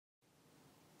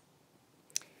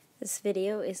This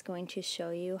video is going to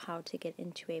show you how to get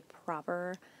into a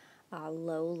proper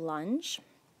low lunge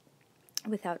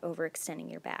without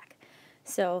overextending your back.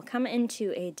 So come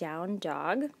into a down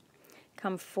dog,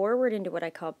 come forward into what I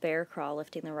call bear crawl,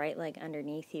 lifting the right leg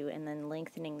underneath you and then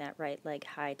lengthening that right leg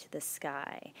high to the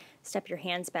sky. Step your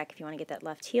hands back if you want to get that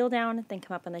left heel down, then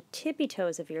come up on the tippy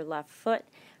toes of your left foot,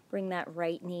 bring that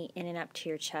right knee in and up to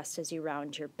your chest as you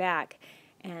round your back,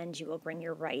 and you will bring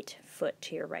your right foot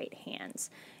to your right hands.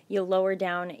 You'll lower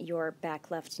down your back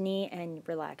left knee and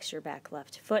relax your back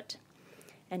left foot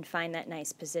and find that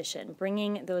nice position.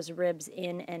 Bringing those ribs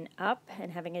in and up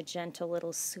and having a gentle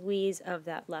little squeeze of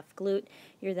that left glute,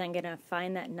 you're then going to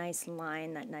find that nice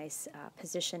line, that nice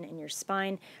position in your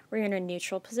spine where you're in a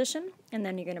neutral position, and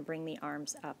then you're going to bring the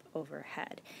arms up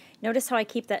overhead. Notice how I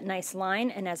keep that nice line,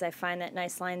 and as I find that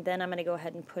nice line, then I'm going to go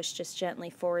ahead and push just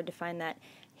gently forward to find that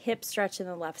hip stretch in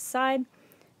the left side.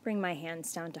 Bring my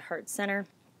hands down to heart center.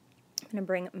 I'm going to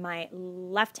bring my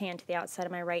left hand to the outside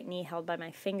of my right knee held by my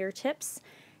fingertips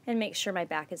and make sure my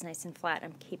back is nice and flat.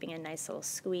 I'm keeping a nice little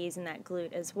squeeze in that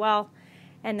glute as well.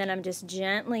 And then I'm just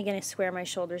gently going to square my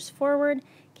shoulders forward,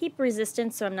 keep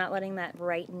resistance so I'm not letting that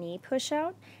right knee push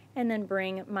out, and then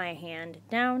bring my hand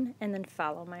down and then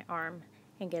follow my arm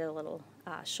and get a little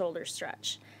shoulder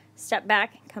stretch. Step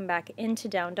back, come back into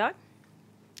down dog,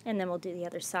 and then we'll do the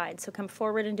other side. So come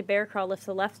forward into bear crawl, lift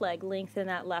the left leg, lengthen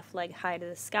that left leg high to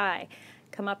the sky.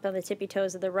 Come up on the tippy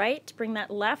toes of the right, bring that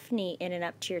left knee in and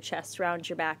up to your chest, round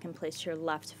your back, and place your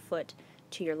left foot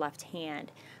to your left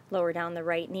hand. Lower down the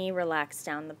right knee, relax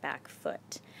down the back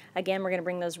foot. Again, we're going to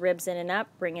bring those ribs in and up,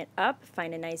 bring it up,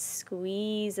 find a nice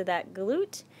squeeze of that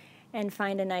glute, and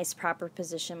find a nice proper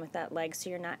position with that leg so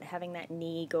you're not having that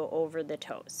knee go over the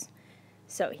toes.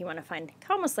 So you want to find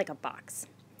almost like a box.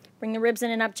 Bring the ribs in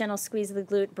and up, gentle squeeze of the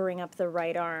glute, bring up the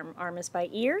right arm. Arm is by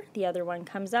ear, the other one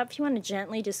comes up. If you want to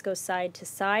gently just go side to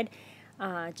side,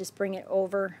 just bring it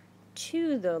over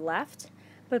to the left,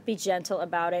 but be gentle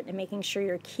about it and making sure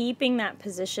you're keeping that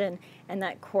position and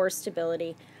that core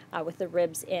stability with the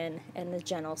ribs in and the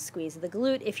gentle squeeze of the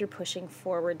glute if you're pushing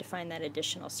forward to find that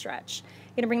additional stretch.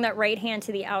 You're going to bring that right hand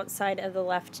to the outside of the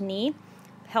left knee,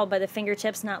 held by the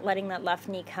fingertips, not letting that left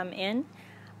knee come in.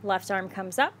 Left arm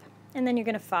comes up, and then you're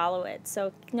going to follow it.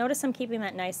 So notice I'm keeping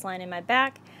that nice line in my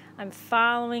back. I'm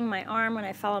following my arm. When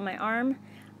I follow my arm,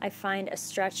 I find a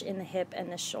stretch in the hip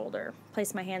and the shoulder.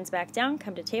 Place my hands back down,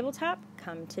 come to tabletop,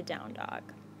 come to down dog.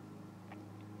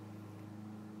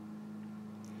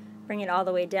 Bring it all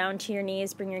the way down to your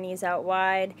knees. Bring your knees out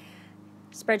wide.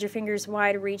 Spread your fingers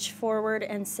wide, reach forward,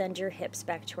 and send your hips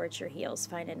back towards your heels.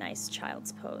 Find a nice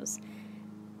child's pose.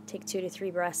 Take 2 to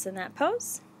 3 breaths in that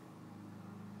pose.